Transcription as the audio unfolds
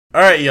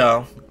Alright,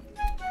 y'all.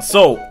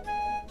 So,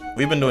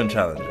 we've been doing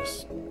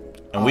challenges.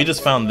 And we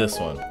just found this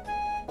one.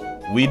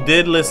 We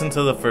did listen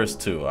to the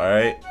first two,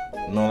 alright?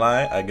 No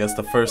lie, I guess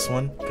the first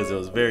one, because it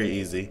was very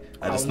easy.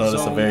 I just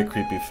noticed a very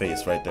creepy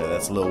face right there.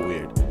 That's a little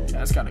weird.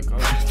 That's gotta go.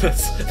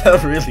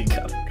 that really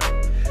gotta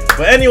go.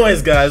 But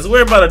anyways, guys,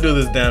 we're about to do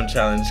this damn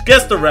challenge.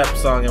 Guess the rap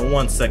song in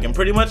 1 second.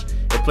 Pretty much,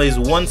 it plays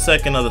 1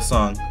 second of the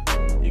song.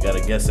 You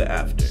gotta guess it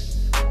after.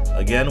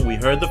 Again, we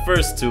heard the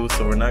first two,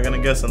 so we're not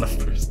gonna guess on the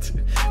first two.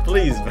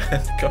 Please,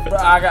 man. Bro,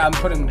 I'm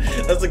putting.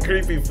 That's a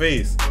creepy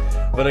face.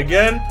 But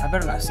again, I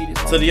better not see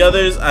this. To the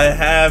others, I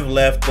have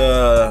left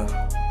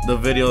the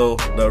video,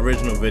 the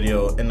original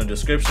video, in the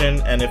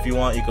description. And if you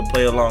want, you can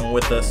play along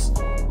with us.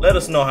 Let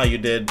us know how you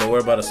did. But we're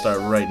about to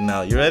start right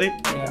now. You ready?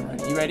 Yeah,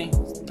 right. You ready?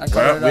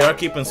 We are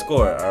keeping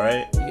score. All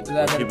right.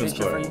 We're keeping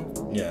score.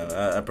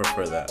 Yeah, I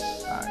prefer that.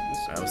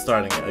 Alright, I'm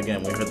starting it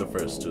again. We heard the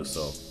first two,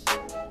 so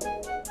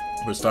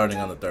we're starting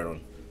on the third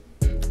one.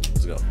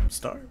 Let's go.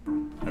 Start.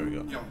 There we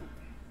go.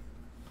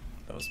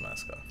 That was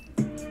mascot.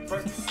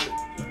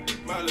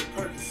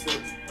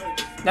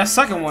 That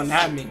second one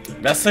had me.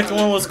 That second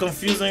one was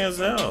confusing as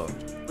hell.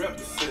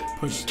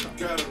 Push stop.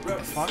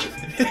 Fuck.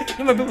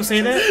 You know people say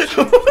that?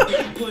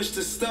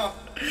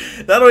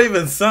 That don't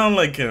even sound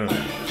like him.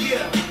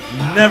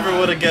 Never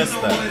would have guessed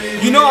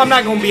that. You know I'm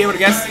not gonna be able to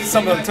guess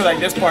something until like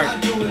this part.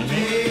 I'm gonna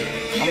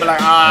be like,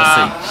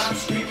 Let's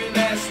see.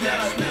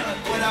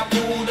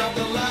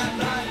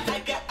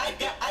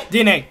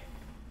 DNA.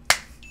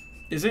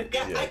 Is it?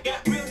 Yeah.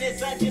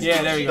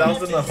 Yeah, there we go. That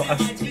was in the last.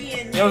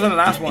 That was in the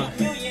last one.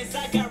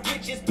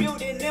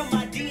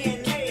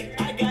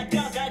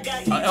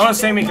 I want to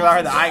say me because I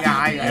heard the I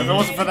got. If it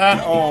wasn't for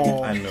that,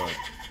 oh. I knew it.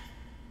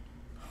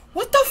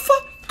 What the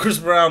fuck? Chris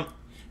Brown.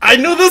 I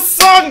knew the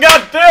song.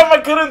 Goddamn! I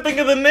couldn't think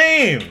of the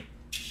name.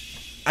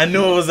 I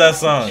knew it was that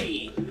song.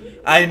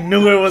 I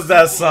knew it was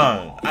that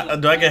song.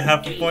 Do I get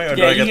half a point or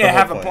do I get the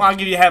whole point? I'll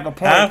give you half a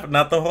point. Half,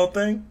 not the whole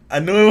thing. I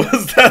knew it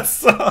was that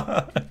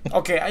song.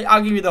 Okay,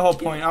 I'll give you the whole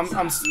point.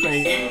 I'm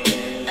straight.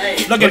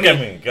 Look at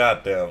me.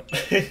 Goddamn.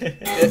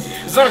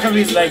 It's not gonna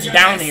be like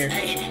down here.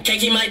 I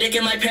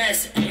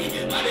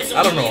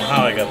don't know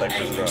how I got that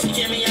Chris Brown.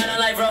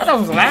 I thought I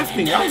was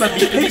laughing. I was like,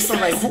 be pissed.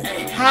 I'm like,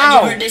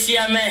 how?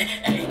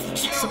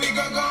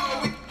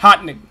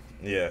 Hot nigga.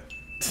 Yeah.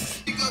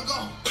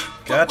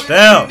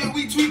 Goddamn.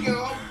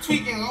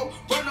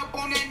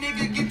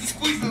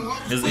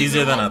 It's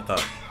easier than I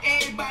thought.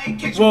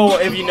 Well,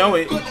 if you know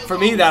it, for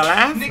me that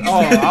laugh,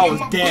 oh, I was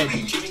dead.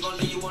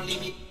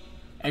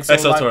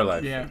 XO Tour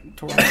Life. Yeah,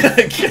 Tour.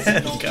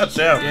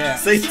 Goddamn. Yeah.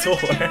 Say Tour.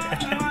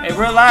 Hey,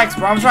 relax,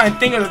 bro. I'm trying to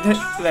think of the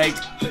like.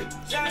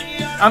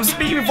 I'm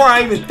speaking before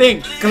I even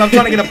think, cause I'm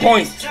trying to get a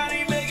point.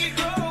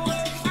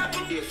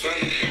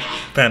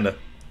 Panda.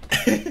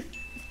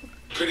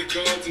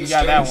 You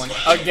got that one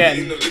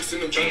again.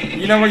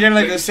 You know we're getting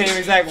like the same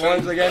exact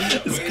ones again.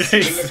 It's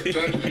crazy.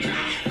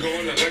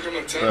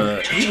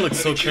 He looks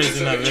so crazy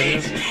in that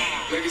video.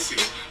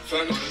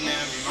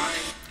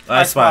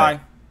 I Spy.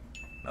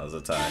 That was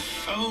a tie.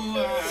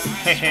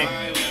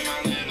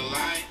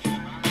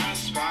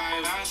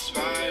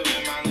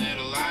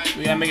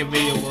 We gotta make a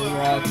video where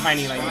we're all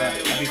tiny like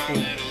that. That'd be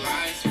cool.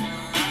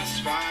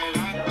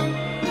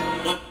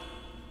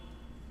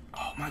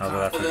 Oh my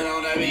god. I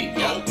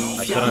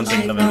couldn't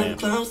think of the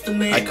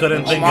name. I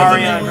couldn't think of the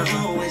name.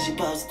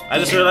 I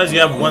just realized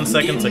you have 1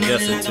 second to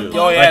guess it too.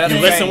 Oh yeah, like you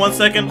listen 1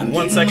 second,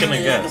 1 second to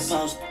guess.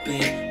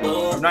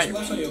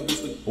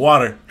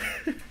 Water.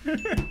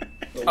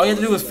 All you have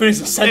to do is finish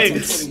the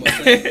sentence.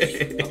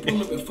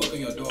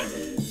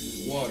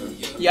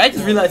 Yeah, I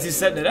just realized you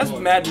said that. That's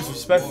mad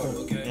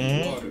disrespectful.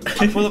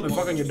 I pull up and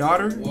fuck on your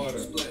daughter?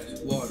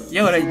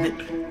 Yeah, what I did.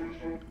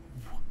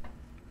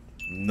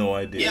 No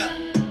idea. Yeah.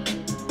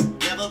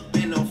 Never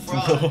been no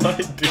fraud. No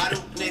idea. Why do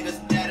niggas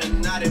that are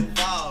not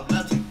involved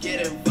love to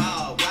get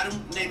involved? Why do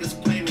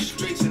niggas claim the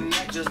streets and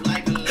act just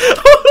like a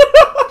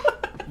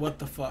What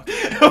the fuck?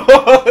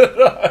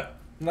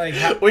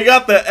 Like, we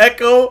got the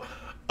echo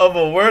of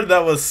a word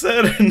that was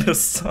said in the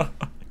song.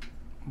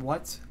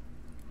 What?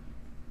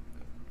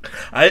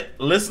 I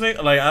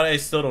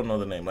still don't know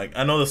the name. Like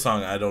I know the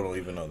song, I don't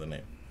even know the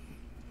name.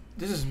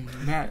 This is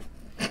mad.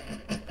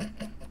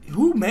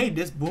 Who made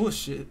this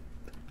bullshit?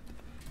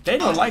 They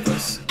don't like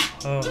us.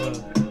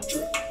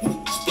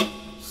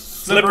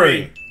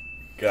 Slippery.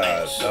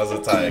 God, that was a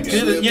tie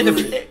again. If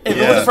it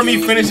wasn't for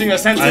me finishing a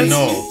sentence, I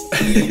know.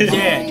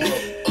 Yeah.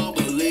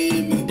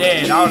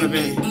 Dead. I would have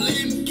been.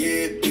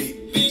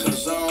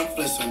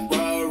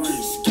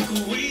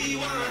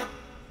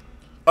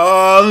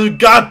 Oh,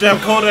 goddamn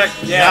Kodak.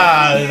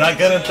 Yeah, I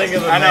couldn't think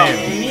of the name. I know.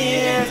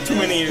 Yeah, too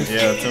many years.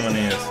 Yeah, too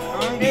many years.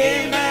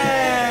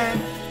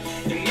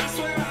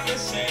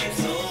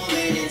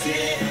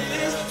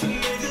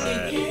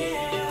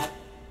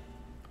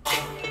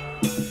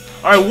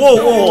 Alright,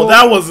 whoa,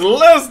 that was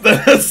less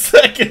than a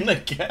second to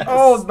guess.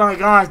 Oh my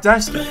gosh,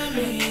 that's.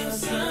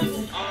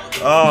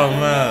 Oh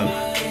man.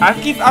 I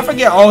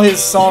forget all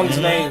his songs'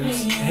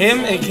 names.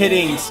 Him and Kid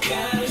Ink's.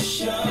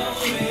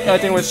 I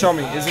think it was Show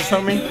Me. Is it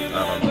Show Me?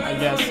 I don't know. I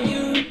guess.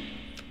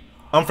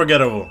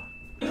 Unforgettable.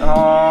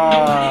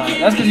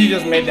 That's because you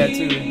just made that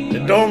too.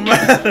 It don't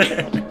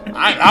matter.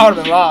 I would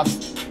have been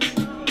lost.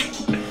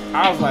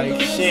 I was like,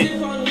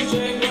 shit.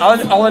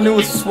 All I knew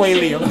was Sway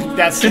Lee.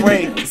 That's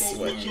Sway.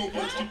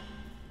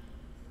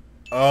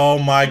 Oh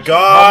my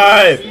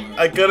god!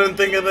 I couldn't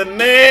think of the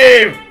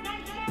name!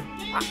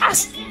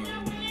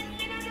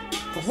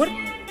 What?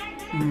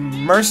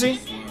 Mercy?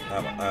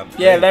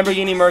 Yeah,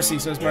 Lamborghini Mercy,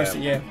 so it's Mercy,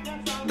 yeah.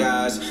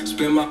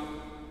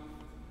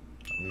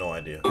 No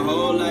idea.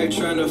 Whole life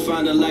trying to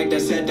find a light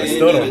that's at the end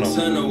still of don't the know.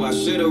 tunnel. I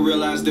should have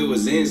realized it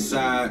was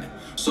inside.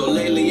 So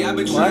lately I've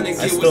been trying to get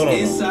still what's don't know.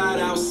 inside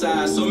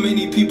outside. So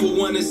many people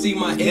want to see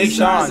my Big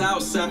insides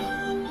Sean.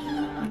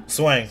 outside.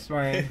 Swang.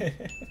 Swang.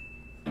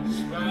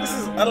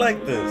 I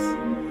like this.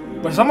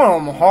 But some of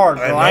them are hard,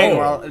 bro. I know.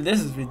 Well,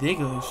 this is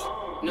ridiculous.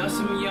 Know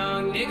some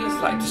young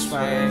niggas Like the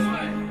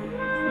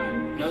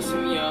swang. Know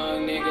some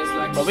young niggas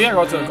like But we gotta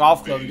go to a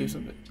golf club and do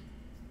something.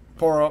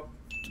 Pour up.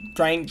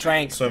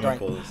 Drank. Swimming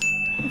pools.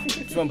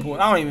 Swim pool.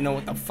 I don't even know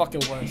what the fuck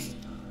it was.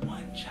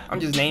 I'm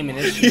just naming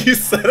it. Shit. You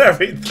said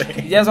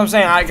everything. Yeah, that's what I'm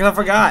saying. Cause I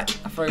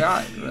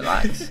forgot.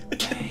 Relax.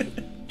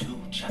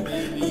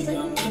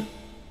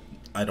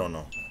 I don't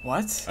know.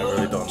 What? I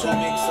really don't know.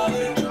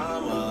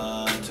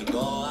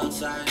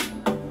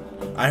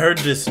 I heard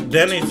this.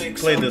 Denny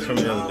played this from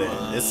the other day.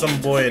 It's some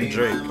boy in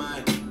Drake.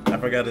 I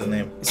forgot his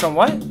name. Some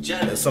what?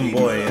 It's some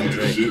boy in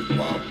Drake.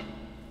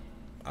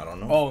 I don't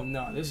know. Oh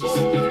no, this is.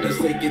 Let's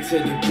take it to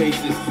the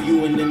basis.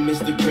 You and them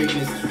Mr.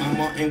 Greatness. My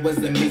Martin was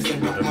the Mason.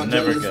 Rock my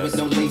Never colors with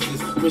no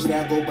laces. Chris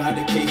that go by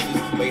the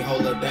cases. Wait,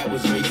 hold up, that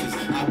was racist.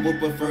 I would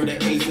prefer the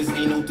aces.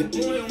 Ain't no.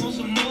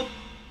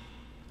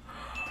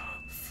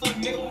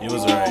 He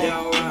was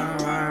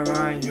right.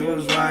 Right. You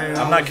was right.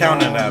 I'm not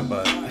counting that,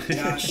 but.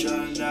 Yeah, I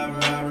should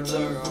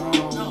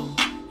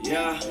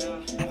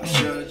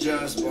have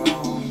just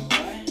born.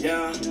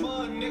 Yeah.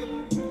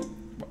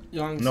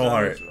 Young No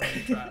heart.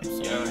 Savage, right?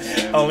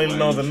 I only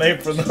know the name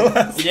for the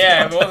last.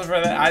 Yeah, if it wasn't for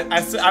that,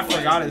 I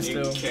forgot it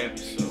still.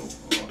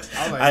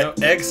 I was like,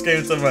 yo, X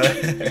came to my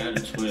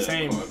head.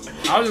 same. I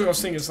was just gonna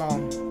sing a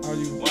song.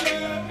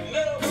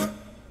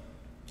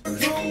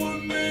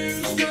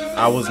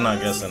 I was not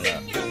guessing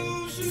that.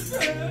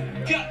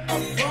 I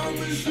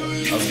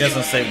was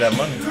guessing Save That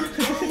Money.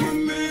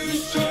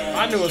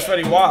 I knew it was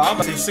Freddie Wall. I'm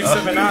about to say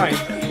 679.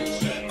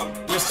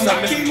 Just 'cause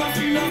I missed it.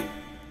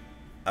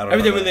 I don't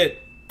Everything know. with it.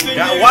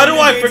 God, why do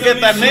I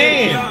forget that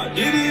name? I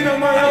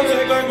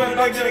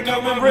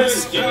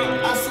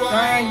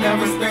ain't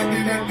never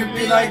expected it to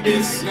be like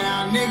this.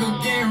 Now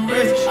nigga getting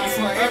rich. I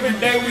swear every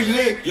day we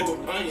lit.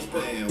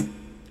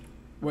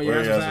 Where Where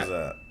your your ass ass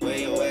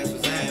was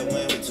was at? at?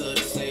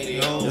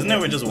 Isn't it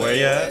we're just where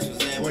you at?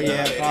 Where you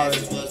at, probably.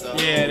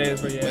 Yeah, it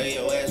is, but yeah.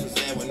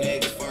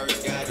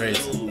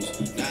 Crazy.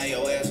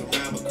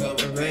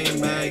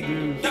 Rain bag,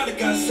 dude.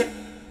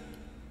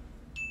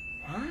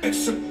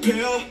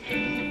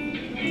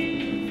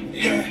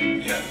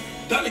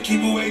 Dollar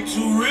keep away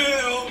too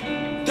real.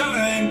 Dollar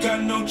ain't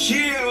got no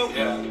chill.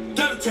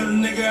 Dollar tell a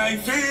nigga how he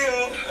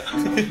feel.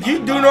 You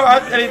do know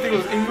anything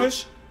was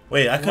English?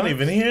 Wait, I couldn't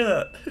even hear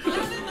that.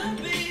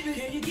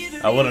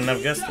 I wouldn't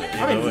have guessed it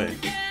either way.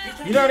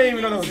 You know I didn't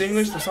even know that was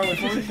English, the song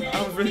before?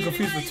 I was really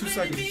confused for 2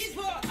 seconds.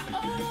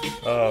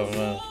 Oh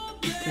man.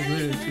 It was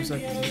really 2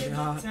 seconds.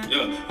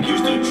 Yeah,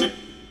 used to trip.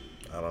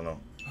 I don't know.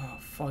 Oh,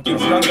 fuck. My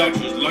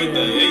mattress like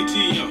the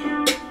 18, yo.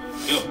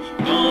 Yo,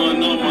 on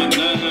my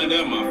 9,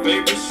 that's my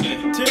favorite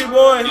scent.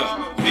 T-boy. Yo,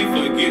 ain't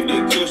forget the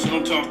kush,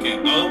 I'm talking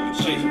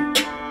OG.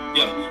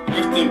 Yeah,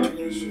 rest in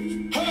peace.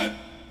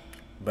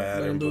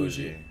 Bad and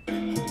bougie.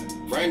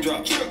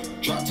 Raindrop, drop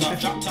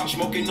top,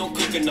 smoking, no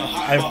cooking the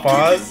hot I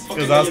paused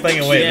because I was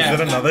thinking, wait, is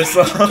it another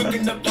song?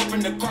 Cooking up dope in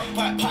the crock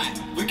pot.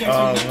 We came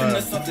Oh, from nothing man.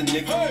 to something,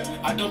 nigga.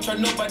 I don't try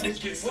nobody.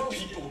 People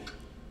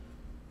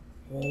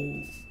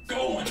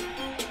going.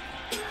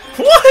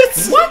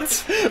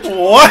 What?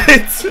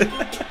 What?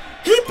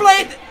 He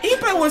played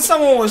when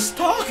someone was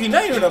talking,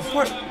 not even a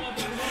part.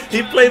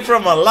 He played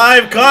from a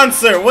live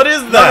concert. What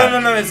is that?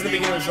 No, it's the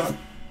beginning of the song.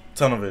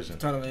 Tunnel Vision.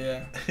 Tunnel,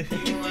 yeah.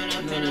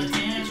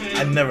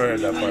 I never heard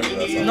that part of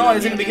that song. No,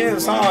 it's in the beginning of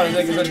the song. It's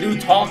like it's a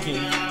dude talking.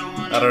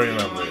 I don't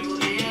remember it.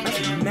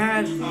 That's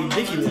mad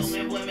ridiculous.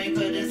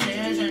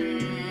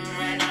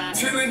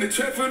 Chillin' the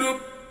trap for the.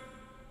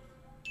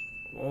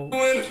 Whoa. I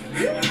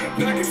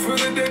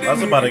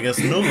was about to guess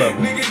new level.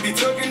 Niggas be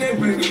talking that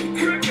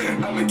regular.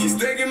 I'ma keep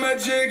stacking my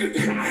jigger.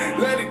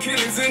 Let the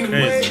killers in the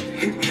way.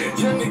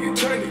 Young nigga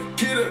trying to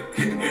get up.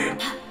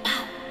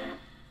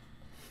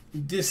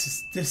 This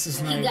is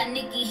He like. got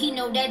Nicky, he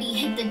know that he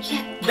hit the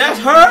jackpot. That's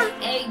her?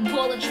 Egg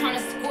baller trying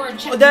to score a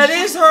check. Oh, that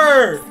is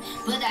her.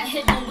 But I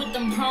hit him with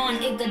them prawn,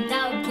 it the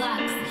dog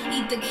blocks.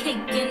 Eat the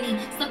cake, guinea,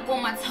 stuck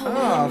on my toe.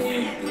 Oh,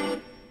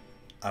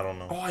 I don't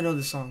know. oh, I know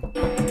this song.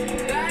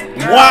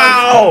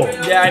 Wow!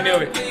 Yeah, I knew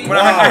it. When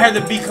I heard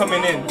the beat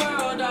coming in.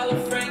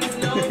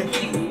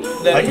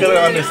 I couldn't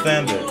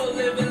understand it.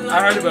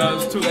 I heard it, but it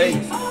was too late.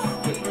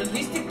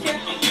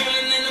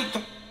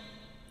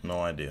 No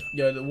idea.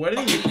 Yo, what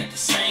did he?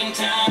 Same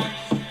time,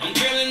 I'm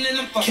grilling in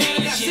the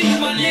fucking shit.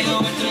 My nigga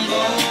with them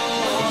gold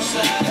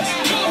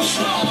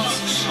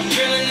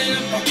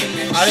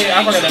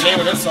I forgot the name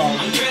of this song.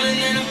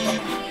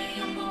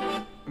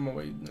 I'm gonna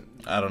wait.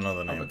 I don't know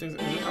the name. I'm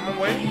gonna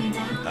wait.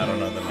 I don't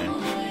know the name.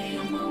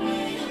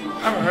 I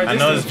haven't heard this. I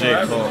know it's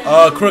J. Cole.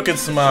 Oh, Crooked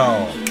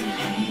Smile.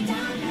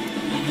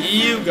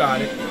 You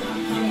got it.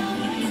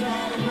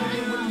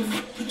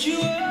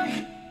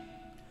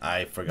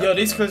 I forgot. Yo,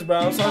 these Chris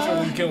Brown songs are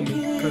gonna kill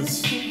me,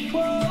 cause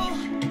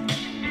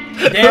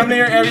damn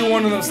near every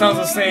one of them sounds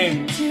the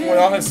same with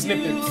all his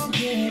snippets.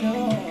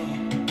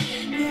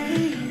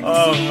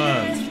 Oh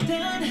man.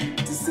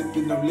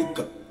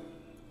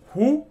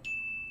 Who?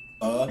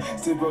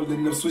 That's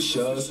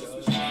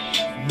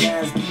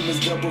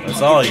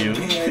all you.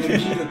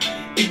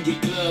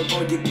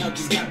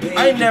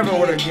 I never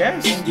would have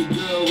guessed.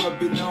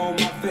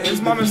 Is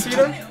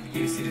Mamacita?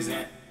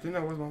 Didn't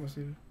know where's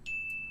Mamacita.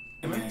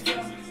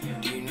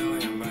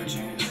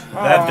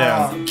 That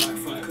down.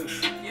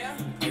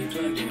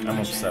 I'm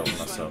upset with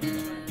myself.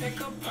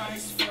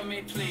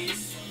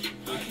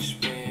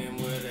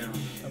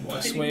 That boy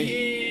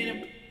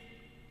Sway.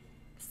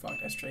 Fuck,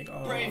 that's Drake.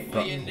 Oh, Bro,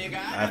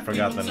 I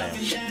forgot the name.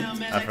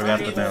 I forgot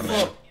the damn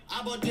name.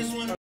 I bought this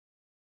one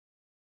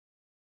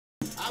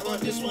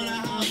a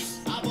house.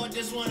 I bought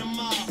this one a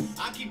mall.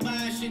 I keep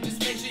buying shit, just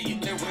make sure you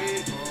can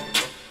wait.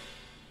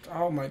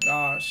 oh my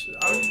gosh.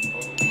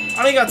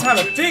 I ain't got time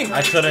to think.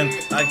 I couldn't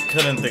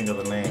think of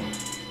the name.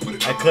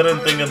 I couldn't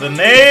think of the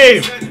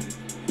name.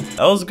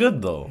 That was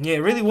good though. Yeah, it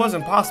really was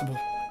impossible.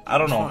 I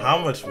don't know how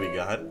much we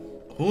got.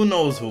 Who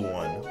knows who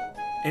won?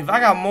 If I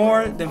got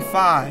more than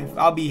 5,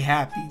 I'll be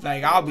happy.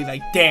 Like, I'll be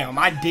like, damn,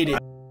 I did it.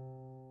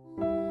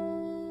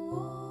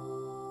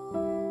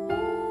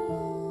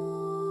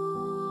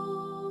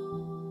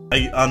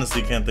 I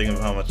honestly can't think of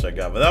how much I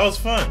got, but that was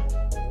fun.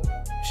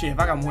 Shit, if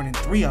I got more than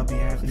 3, I'll be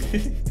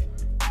happy.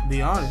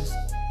 Be honest.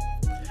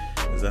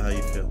 Is that how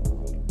you feel?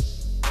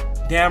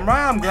 Damn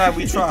right, I'm glad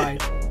we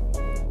tried.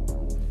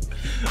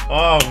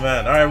 Oh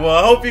man. Alright, well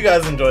I hope you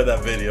guys enjoyed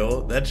that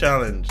video. That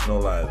challenge, no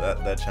lie,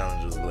 that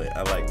challenge was lit.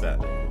 I like that.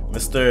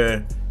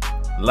 Mr.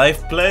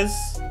 Life Plays.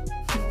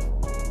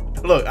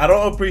 Look, I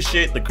don't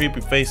appreciate the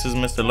creepy faces,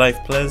 Mr. Life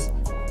Plays,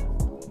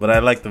 but I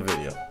like the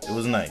video. It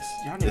was nice.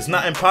 It's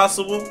not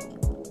impossible,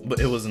 but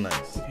it was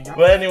nice.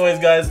 But anyways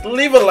guys,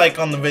 leave a like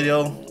on the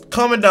video.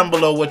 Comment down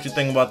below what you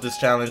think about this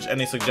challenge,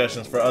 any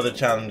suggestions for other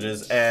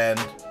challenges, and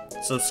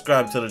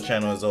subscribe to the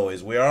channel as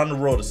always. We are on the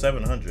road to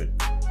 700.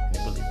 Can you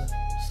believe that?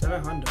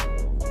 700.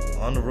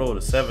 On the road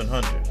to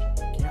 700.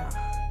 Yeah.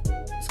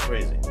 It's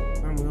crazy.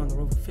 Remember we were on the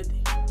road for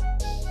 50.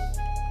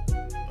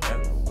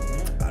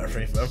 I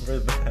remember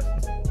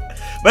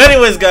that. But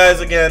anyways guys,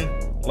 again,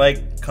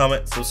 like,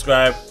 comment,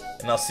 subscribe,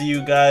 and I'll see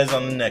you guys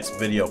on the next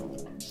video.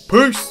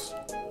 Peace!